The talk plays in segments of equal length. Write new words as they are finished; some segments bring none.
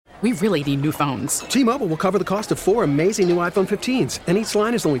We really need new phones. T-Mobile will cover the cost of 4 amazing new iPhone 15s, and each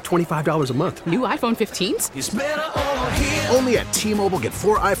line is only $25 a month. New iPhone 15s? It's better over here. Only at T-Mobile, get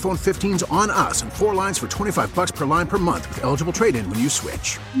 4 iPhone 15s on us and 4 lines for $25 per line per month with eligible trade-in when you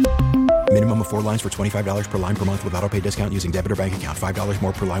switch. Minimum of 4 lines for $25 per line per month with autopay discount using debit or bank account. $5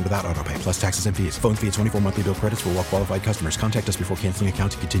 more per line without autopay, plus taxes and fees. Phone fee at 24 monthly bill credits for well-qualified customers. Contact us before canceling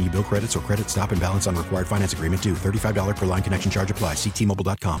account to continue bill credits or credit stop and balance on required finance agreement due. $35 per line connection charge applies. See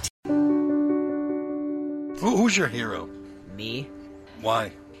T-Mobile.com. Who's your hero? Me.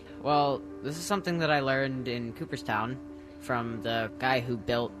 Why? Well, this is something that I learned in Cooperstown from the guy who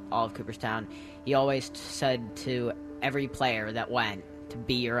built all of Cooperstown. He always said to every player that went to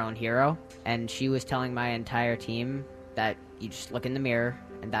be your own hero, and she was telling my entire team that you just look in the mirror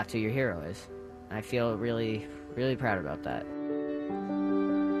and that's who your hero is. And I feel really, really proud about that.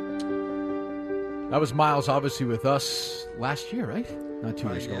 That was Miles, obviously, with us last year, right? Not 2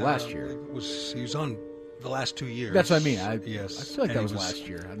 years ago, last year. He was on the last 2 years. That's what I mean. Yes. I feel like that was last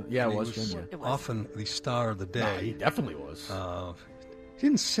year. It was. It was often the star of the day. No, he definitely was. He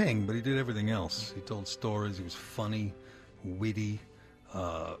didn't sing, but he did everything else. He told stories. He was funny, witty.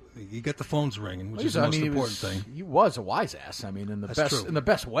 He got the phones ringing, which is the most important thing. He was a wise ass. I mean, in the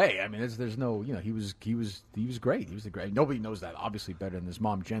best way. I mean, there's no, he was great. He was the great. Nobody knows that obviously better than his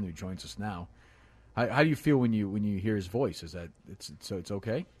mom Jen, who joins us now. How do you feel when you hear his voice? Is that it's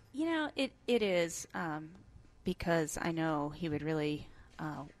okay? It is because I know he would really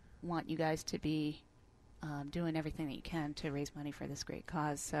want you guys to be doing everything that you can to raise money for this great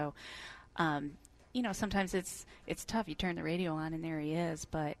cause. So, sometimes it's tough. You turn the radio on and there he is,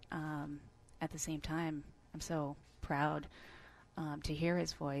 but at the same time, I'm so proud to hear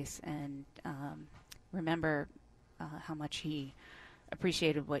his voice and remember how much he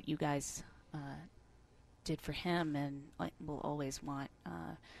appreciated what you guys did for him, and will always want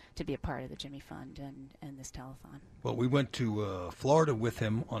to be a part of the Jimmy Fund and this telethon. Well, we went to Florida with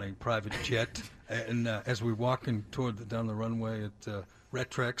him on a private jet, and as we were walking down the runway at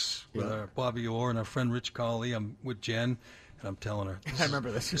Retrex with our Bobby Orr and our friend Rich Colley, I'm with Jen, and I'm telling her, I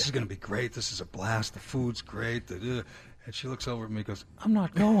remember this. This is going to be great. This is a blast. The food's great. And she looks over at me and goes, I'm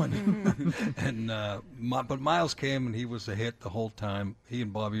not going. But Miles came, and he was a hit the whole time. He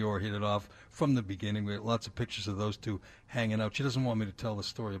and Bobby Orr hit it off from the beginning. We had lots of pictures of those two hanging out. She doesn't want me to tell the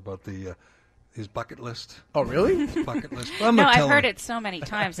story about his bucket list. Oh, really? His bucket list. Well, I've heard it so many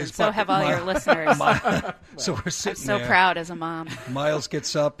times, and so have all your listeners. So we're sitting there. I'm so proud as a mom. Miles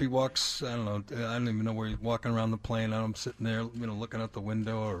gets up. He walks, I don't even know where he's walking around the plane. I'm sitting there, looking out the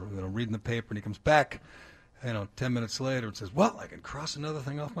window or reading the paper, and he comes back. 10 minutes later, and says, well, I can cross another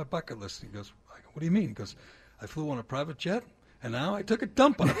thing off my bucket list. He goes, what do you mean? He goes, I flew on a private jet, and now I took a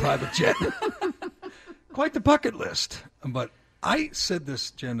dump on a private jet. Quite the bucket list. But I said this,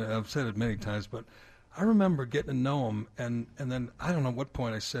 Jen, I've said it many times, but I remember getting to know him, and then I don't know what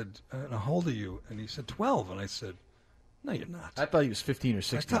point I said, how old are you? And he said, 12. And I said, no, you're not. I thought he was 15 or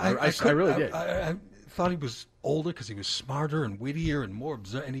 16. I really did. I thought he was older because he was smarter and wittier and more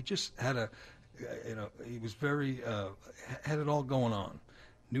observant, and he just had he was very, had it all going on.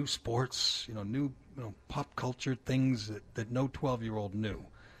 New sports, new pop culture things that no 12-year-old knew.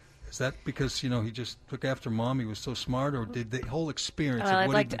 Is that because, he just took after Mom, he was so smart, or did the whole experience?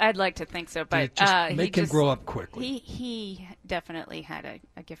 Well, I'd like to think so, but make him grow up quickly. He definitely had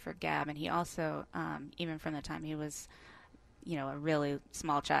a gift for gab, and he also, even from the time he was, a really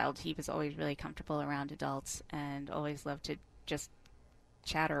small child, he was always really comfortable around adults and always loved to just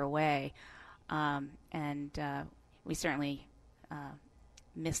chatter away. And we certainly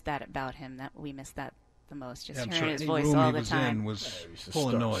missed that about him. That we missed that the most. Just hearing his voice all the time. Was full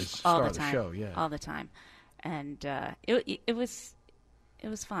of noise. All the time. The show, all the time. And it was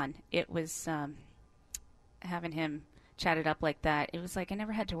fun. It was having him chat it up like that. It was like I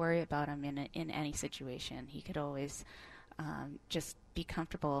never had to worry about him in any situation. He could always just be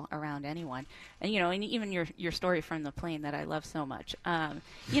comfortable around anyone. And and even your story from the plane that I love so much,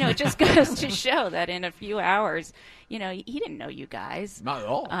 it just goes to show that in a few hours, he didn't know you guys. Not at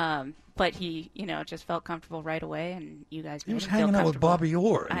all. But he, just felt comfortable right away, and you guys made He was him feel hanging out with comfortable. Bobby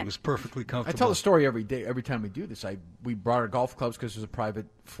Orr, and he was perfectly comfortable. I tell the story every day, every time we do this. We brought our golf clubs because it was a private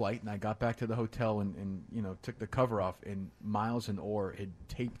flight, and I got back to the hotel and took the cover off, and Miles and Orr had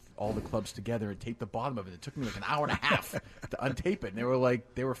taped all the clubs together and taped the bottom of it. It took me like an hour and a half to untape it, and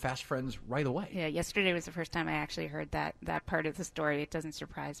they were fast friends right away. Yeah, yesterday was the first time I actually heard that part of the story. It doesn't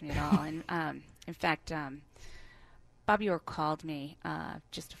surprise me at all. And in fact, Bobby Orr called me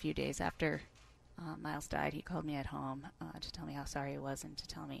just a few days after Miles died. He called me at home to tell me how sorry he was and to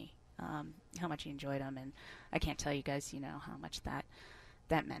tell me how much he enjoyed him. And I can't tell you guys, how much that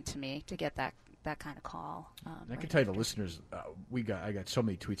that meant to me to get that kind of call. I can tell you, the listeners, I got so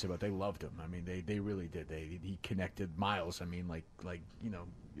many tweets about they loved him. I mean, they really did. He connected Miles. I mean, like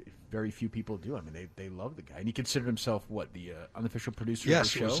very few people do. I mean, they love the guy, and he considered himself the unofficial producer of the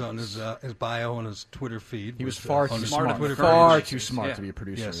show. Yes, it was on his bio on his Twitter feed. He was far too smart to be a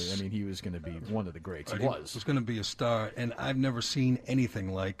producer. Yes. I mean, he was going to be one of the greats. He was going to be a star, and I've never seen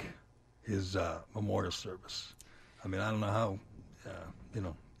anything like his memorial service. I mean, I don't know how,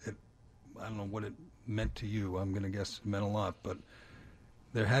 I don't know what it meant to you. I'm going to guess it meant a lot, but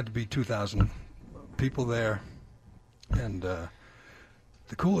there had to be 2,000 people there, and the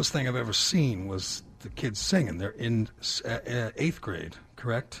coolest thing I've ever seen was the kids singing. They're in 8th grade,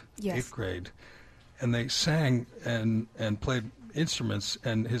 correct? Yes. 8th grade, and they sang and played instruments,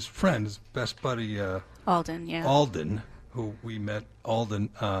 and his friend, his best buddy, Alden, who we met,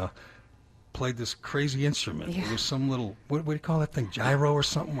 played this crazy instrument. Yeah. It was some little, what do you call that thing, gyro or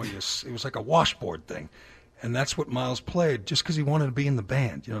something? It was like a washboard thing. And that's what Miles played just because he wanted to be in the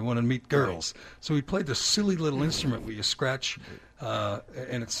band. He wanted to meet girls. So he played this silly little instrument where you scratch,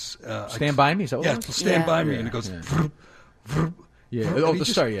 and it's... Stand By Me? Is that what it was? Stand By Me, and it goes... Vroom, vroom, yeah. vroom, Oh, the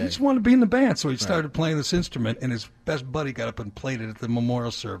start, yeah. He just wanted to be in the band, so he started playing this instrument, and his best buddy got up and played it at the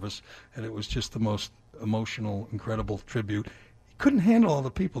memorial service, and it was just the most emotional, incredible tribute. Couldn't handle all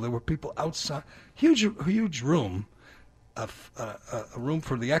the people. There were people outside, huge room, a room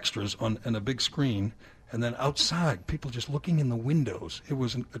for the extras and a big screen, and then outside, people just looking in the windows. It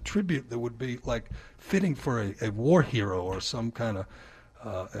was a tribute that would be like fitting for a war hero or some kind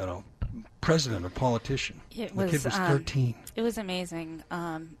of president or politician. The kid was 13. It was amazing,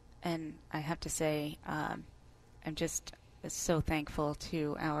 and I have to say, I'm just so thankful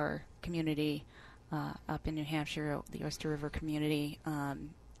to our community. Up in New Hampshire, the Oyster River community.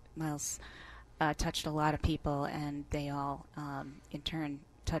 Miles touched a lot of people, and they all, in turn,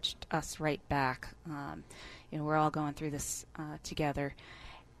 touched us right back. We're all going through this together,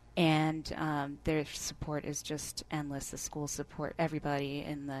 and their support is just endless. The school support, everybody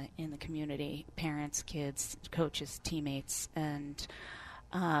in the community, parents, kids, coaches, teammates, and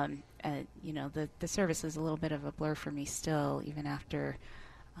the service is a little bit of a blur for me still, even after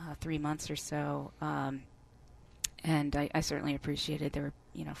 3 months or so, and I certainly appreciated there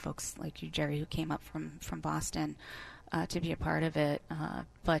were folks like you, Jerry, who came up from Boston to be a part of it.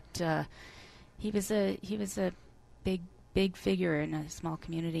 But he was a big figure in a small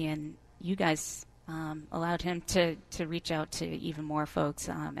community, and you guys allowed him to reach out to even more folks.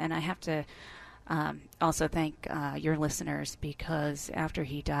 And I have to also thank your listeners, because after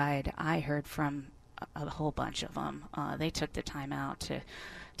he died, I heard from a whole bunch of them. They took the time out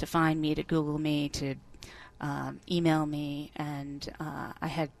to find me, to Google me, to email me, and I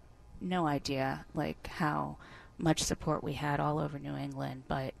had no idea how much support we had all over New England.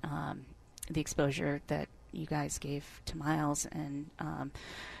 But the exposure that you guys gave to Miles and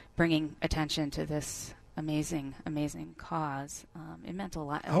bringing attention to this amazing cause, it meant a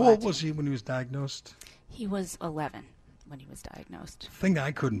lot. How old was he when he was diagnosed? He was 11 when he was diagnosed. The thing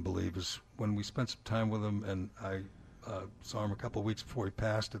I couldn't believe is when we spent some time with him, and I saw him a couple of weeks before he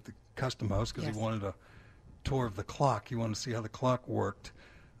passed at the Custom House because he wanted a tour of the clock. He wanted to see how the clock worked.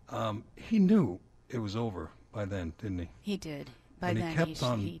 He knew it was over by then, didn't he? He did. He kept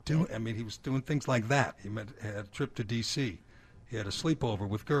on doing. I mean, he was doing things like that. He had a trip to D.C. He had a sleepover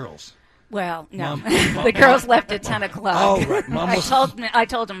with girls. Well, no, the girls left at 10 o'clock. Oh, right. I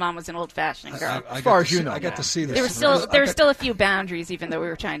told him Mom was an old-fashioned girl. As far as you know, I got to see this. There were still a few boundaries, even though we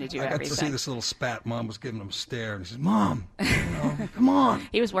were trying to do everything. I got to see this little spat. Mom was giving him a stare, and he says, "Mom, come on."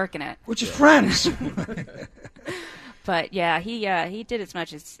 He was working it. We're just friends. But yeah, he did as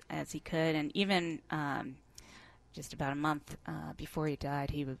much as he could, and even just about a month before he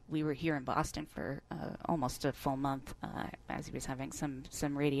died, we were here in Boston for almost a full month as he was having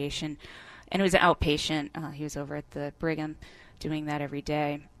some radiation, and it was outpatient. He was over at the Brigham doing that every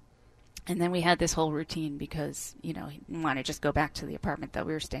day. And then we had this whole routine because, he didn't want to just go back to the apartment that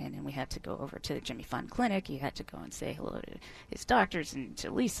we were staying in. We had to go over to the Jimmy Fund Clinic. He had to go and say hello to his doctors and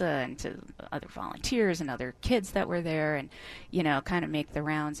to Lisa and to other volunteers and other kids that were there and, kind of make the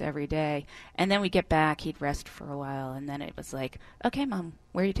rounds every day. And then we get back, he'd rest for a while, and then it was like, okay, Mom,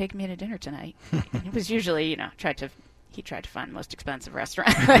 where are you taking me to dinner tonight? It was usually, he tried to find the most expensive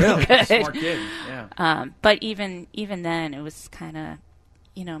restaurant. Really? Smart kid, yeah. But even then, it was kind of,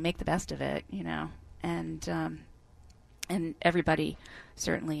 make the best of it, and everybody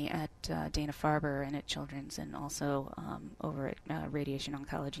certainly at Dana-Farber and at Children's and also over at Radiation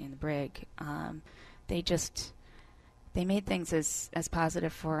Oncology in the Brig, they made things as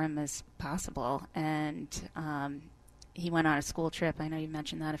positive for him as possible, and he went on a school trip. I know you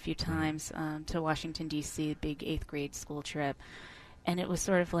mentioned that a few times, to Washington, D.C., big 8th grade school trip. And it was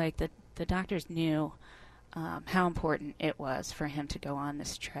sort of like the doctors knew how important it was for him to go on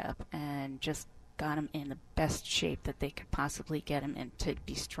this trip, and just got him in the best shape that they could possibly get him in to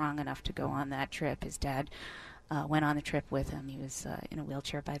be strong enough to go on that trip. His dad went on the trip with him. He was in a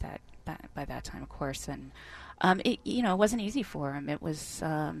wheelchair by that time, of course. And it wasn't easy for him. It was...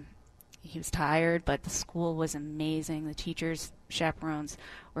 he was tired, but the school was amazing. The teachers, chaperones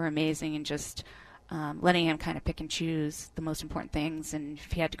were amazing, and just letting him kind of pick and choose the most important things. And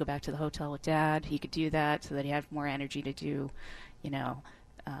if he had to go back to the hotel with Dad, he could do that so that he had more energy to do,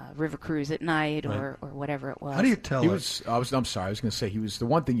 river cruise at night or whatever it was. How do you tell? I'm sorry. I was going to say he was the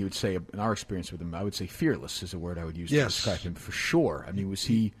one thing you would say in our experience with him. I would say fearless is a word I would use to describe him for sure. I mean, was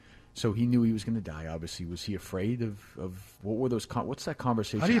he? So he knew he was going to die. Obviously, was he afraid of what were those? What's that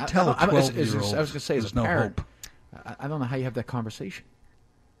conversation? How do you tell a 12-year-old? I was going to say, as a no parent, hope. I don't know how you have that conversation.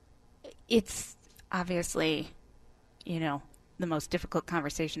 It's obviously, the most difficult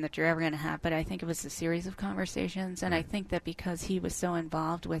conversation that you're ever going to have. But I think it was a series of conversations, and I think that because he was so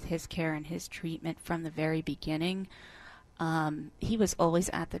involved with his care and his treatment from the very beginning, he was always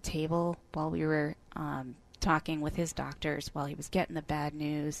at the table while we were talking with his doctors, while he was getting the bad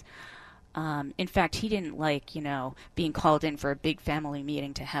news. In fact, he didn't like, being called in for a big family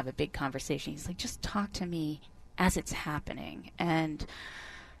meeting to have a big conversation. He's like, just talk to me as it's happening. And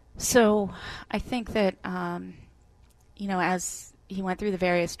so I think that, as he went through the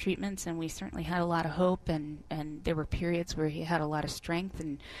various treatments, and we certainly had a lot of hope, and there were periods where he had a lot of strength,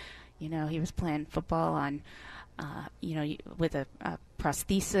 and, he was playing football on, with a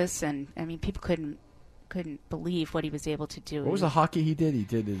prosthesis, and, I mean, people couldn't believe what he was able to do. What was the hockey he did? He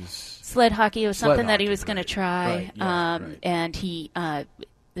did his sled hockey. It was something that he hockey, was going to try. Right, yeah, right. And he,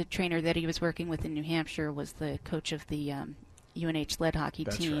 the trainer that he was working with in New Hampshire, was the coach of the UNH sled hockey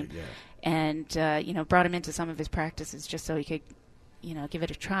That's team. right, yeah. And brought him into some of his practices just so he could, give it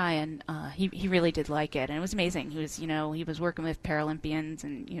a try. And he really did like it, and it was amazing. He was, he was working with Paralympians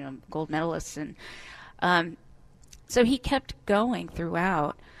and gold medalists, and so he kept going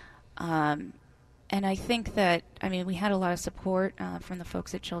throughout. And I think that, we had a lot of support from the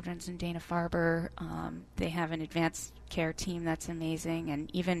folks at Children's and Dana-Farber. They have an advanced care team that's amazing. And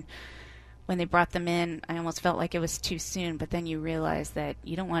even when they brought them in, I almost felt like it was too soon. But then you realize that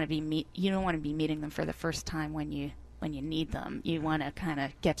you don't want to be meeting them for the first time when you need them. You want to kind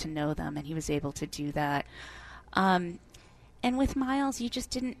of get to know them, and he was able to do that. And with Miles, you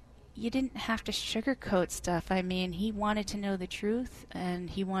didn't have to sugarcoat stuff. He wanted to know the truth, and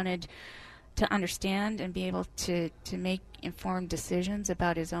he wanted to understand and be able to make informed decisions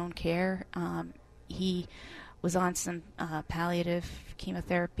about his own care. He was on some palliative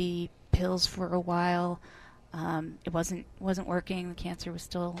chemotherapy pills for a while. It wasn't working. The cancer was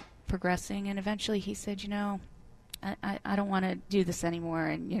still progressing, and eventually he said, I don't want to do this anymore.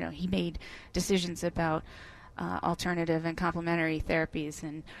 And he made decisions about alternative and complementary therapies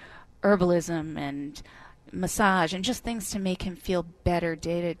and herbalism and massage and just things to make him feel better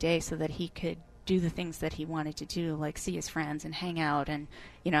day to day, so that he could do the things that he wanted to do, like see his friends and hang out. And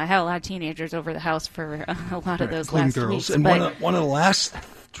I had a lot of teenagers over the house for a lot of those last girls. weeks. And one of the last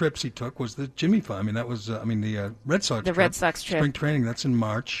trips he took was the Jimmy Fund. That was the Red Sox. The Red Sox trip. Spring training. That's in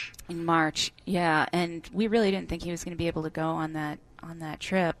March. In March, yeah. And we really didn't think he was going to be able to go on that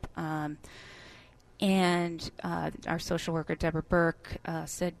trip. And our social worker Deborah Burke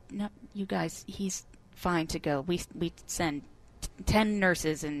said, "No, you guys, he's fine to go. We send 10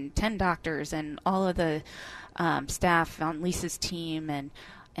 nurses and 10 doctors and all of the staff on Lisa's team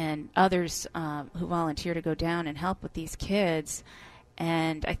and others who volunteer to go down and help with these kids."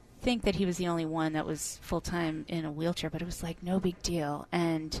 And I think that he was the only one that was full-time in a wheelchair, but it was like no big deal.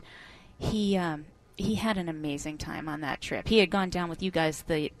 And he had an amazing time on that trip. He had gone down with you guys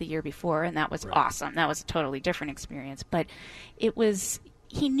the year before, and that was awesome. That was a totally different experience. But it was,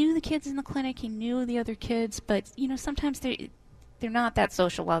 he knew the kids in the clinic, he knew the other kids, but, sometimes they're not that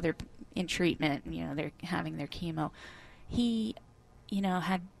social while they're in treatment, they're having their chemo. He,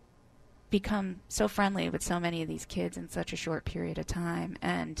 had become so friendly with so many of these kids in such a short period of time,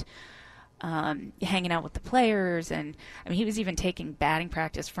 and hanging out with the players. And, he was even taking batting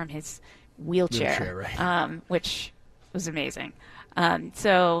practice from his wheelchair, right. Which was amazing.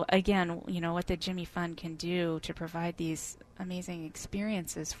 So again, what the Jimmy Fund can do to provide these amazing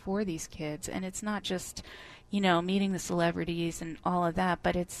experiences for these kids. And it's not just, meeting the celebrities and all of that,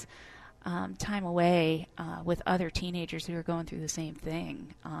 but it's time away with other teenagers who are going through the same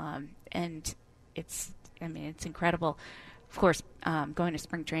thing. And it's incredible. of course, going to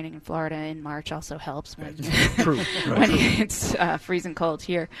spring training in Florida in March also helps when, True. when it's freezing cold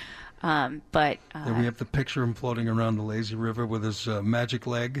here. But Yeah, we have the picture of him floating around the lazy river with his magic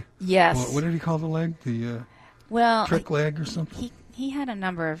leg. yes. What did he call the leg? The Well, trick leg or something? he had a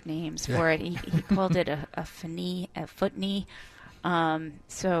number of names Yeah. for it. He called it a foot knee.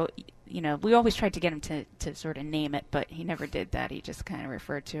 So, we always tried to get him to sort of name it, but he never did that. He just kind of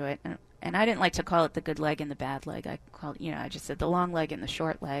referred to it. And I didn't like to call it the good leg and the bad leg. I called, I just said the long leg and the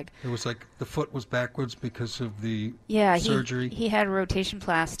short leg. It was like the foot was backwards because of the Yeah, surgery. He had rotation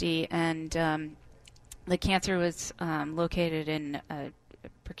plasty, and the cancer was located in a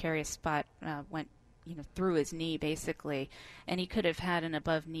precarious spot, went through his knee basically, and he could have had an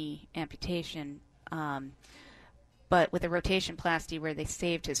above knee amputation. But with a rotation plasty where they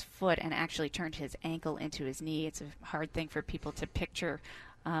saved his foot and actually turned his ankle into his knee, it's a hard thing for people to picture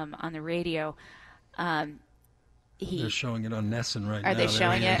on the radio. They're showing it on Nesson right now. Are they There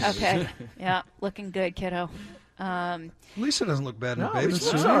showing he it? is. Okay. Yeah, looking good, kiddo. Lisa doesn't look bad in No, a bathing Lisa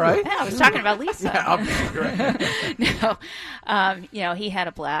suit. looks all right. Yeah, I was talking about Lisa. Yeah, No, he had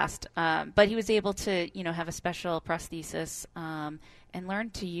a blast, but he was able to, have a special prosthesis and learn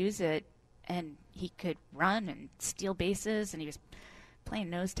to use it, and he could run and steal bases, and he was playing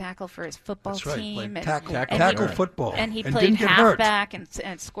nose tackle for his football That's right. team. Played and, tackle football. and he and played didn't get hurt. halfback and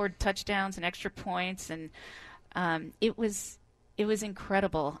scored touchdowns and extra points, and it was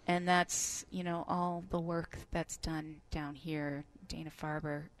incredible. And that's all the work that's done down here,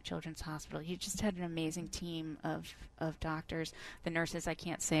 Dana-Farber Children's Hospital. You just had an amazing team of doctors. The nurses I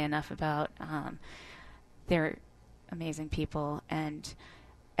can't say enough about. They're amazing people, and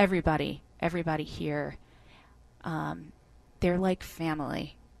everybody here. They're like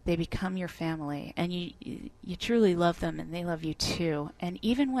family. They become your family, and you truly love them, and they love you too. And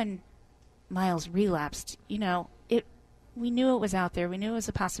even when Miles relapsed, we knew it was out there. We knew it was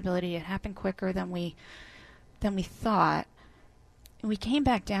a possibility. It happened quicker than we thought. And we came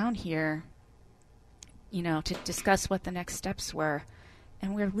back down here, to discuss what the next steps were.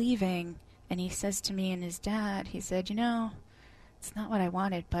 And we're leaving, and he says to me and his dad, he said, it's not what I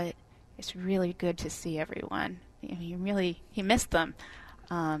wanted, but it's really good to see everyone. He missed them.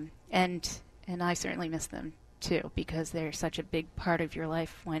 And I certainly miss them too, because they're such a big part of your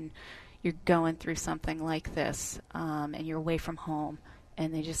life when you're going through something like this, and you're away from home,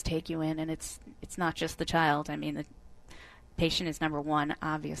 and they just take you in, and it's not just the child. I mean, the patient is number one,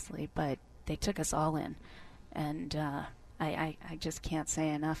 obviously, but they took us all in, and I just can't say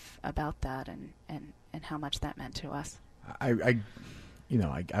enough about that and how much that meant to us. I would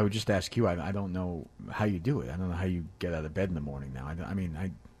just ask you. I don't know how you do it. I don't know how you get out of bed in the morning now. How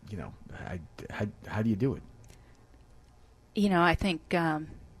do you do it? I think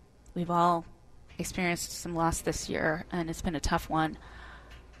we've all experienced some loss this year, and it's been a tough one.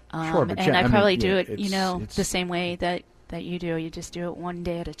 Sure, but and I I mean, probably yeah, do it, it's- the same way that you do. You just do it one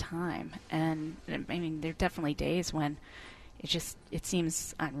day at a time. And I mean, there are definitely days when it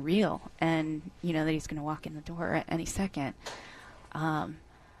seems unreal, and that he's going to walk in the door at any second. I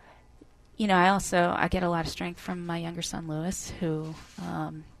get a lot of strength from my younger son, Lewis, who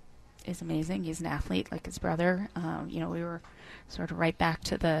is amazing. He's an athlete like his brother. We were sort of right back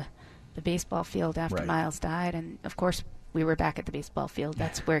to the baseball field after Right. Miles died. And, of course, we were back at the baseball field.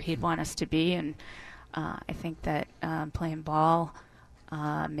 That's where he'd want us to be. And I think that playing ball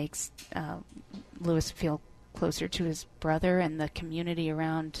makes Lewis feel closer to his brother, and the community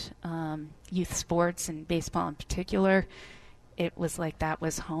around youth sports and baseball in particular. It was like that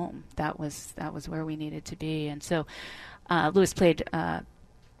was home. That was where we needed to be. And so Lewis played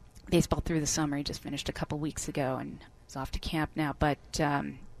baseball through the summer. He just finished a couple weeks ago and is off to camp now. But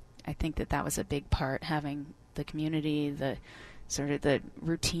I think that was a big part, having the community, the sort of the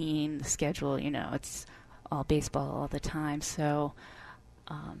routine, the schedule. It's all baseball all the time. So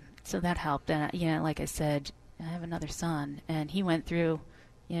that helped. And like I said, I have another son, and he went through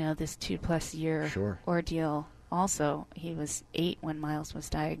this 2+ year Sure. ordeal. Also, he was 8 when Miles was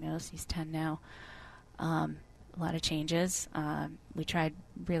diagnosed. He's 10 now. A lot of changes. We tried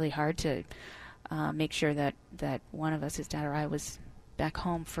really hard to make sure that one of us, his dad or I, was back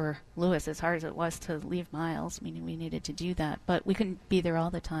home for Lewis, as hard as it was to leave Miles. We needed to do that, but we couldn't be there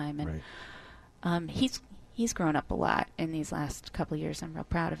all the time. And Right. he's grown up a lot in these last couple of years. I'm real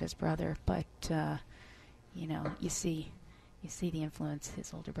proud of his brother, but you see the influence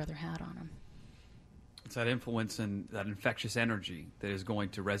his older brother had on him. It's that influence and that infectious energy that is going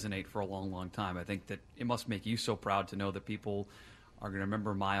to resonate for a long, long time. I think that it must make you so proud to know that people are going to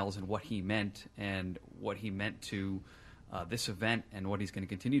remember Miles and what he meant to this event and what he's going to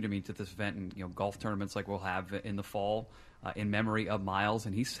continue to mean to this event, and golf tournaments like we'll have in the fall in memory of Miles.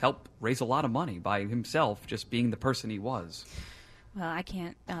 And he's helped raise a lot of money by himself, just being the person he was. Well, I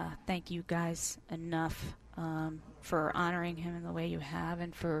can't thank you guys enough for honoring him in the way you have,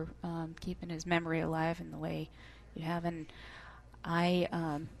 and for keeping his memory alive in the way you have. And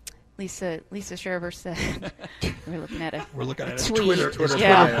Lisa Scherber said we're looking at his Twitter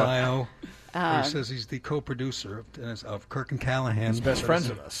bio. He says he's the co-producer of Kirk and Callahan. He's best friends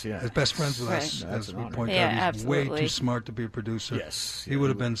with us. Yeah, his best friends with right. us. As we point yeah, out, he's absolutely. way too smart to be a producer. Yes, he would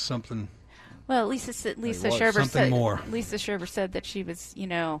have been something. Well, Lisa Scherber said more. Lisa Scherber said that she was,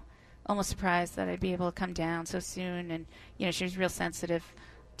 almost surprised that I'd be able to come down so soon, and she was real sensitive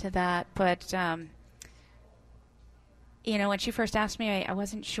to that. But when she first asked me, I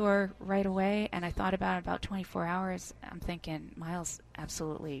wasn't sure right away, and I thought about 24 hours. I'm thinking Miles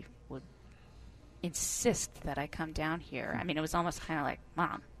absolutely would insist that I come down here. I mean, it was almost kind of like,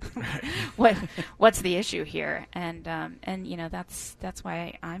 Mom, what's the issue here? And that's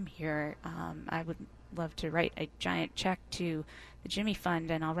why I'm here. I would love to write a giant check to the Jimmy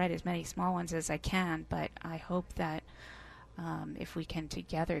Fund, and I'll write as many small ones as I can, but I hope that if we can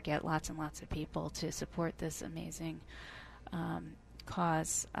together get lots and lots of people to support this amazing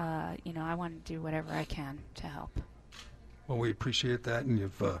cause, I want to do whatever I can to help. Well, we appreciate that, and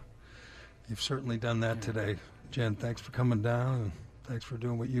you've certainly done that today. Jen, thanks for coming down, and thanks for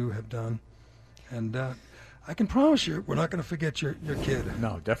doing what you have done. And I can promise you, we're not going to forget your kid.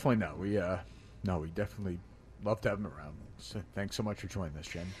 No, definitely not. We definitely love to have him around. So thanks so much for joining us,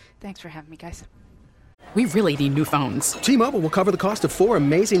 Jen. Thanks for having me, guys. We really need new phones. T-Mobile will cover the cost of 4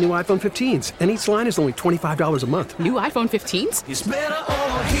 amazing new iPhone 15s, and each line is only $25 a month. New iPhone 15s? It's better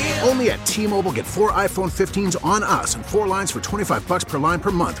over here. Only at T-Mobile, get 4 iPhone 15s on us and 4 lines for $25 per line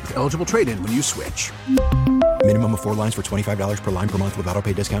per month with eligible trade-in when you switch. Minimum of 4 lines for $25 per line per month with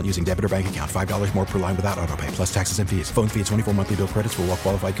autopay discount using debit or bank account. $5 more per line without autopay, plus taxes and fees. Phone fee at 24 monthly bill credits for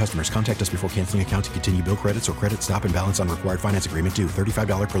well-qualified customers. Contact us before canceling account to continue bill credits or credit stop and balance on required finance agreement due.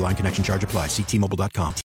 $35 per line connection charge applies. See T-Mobile.com.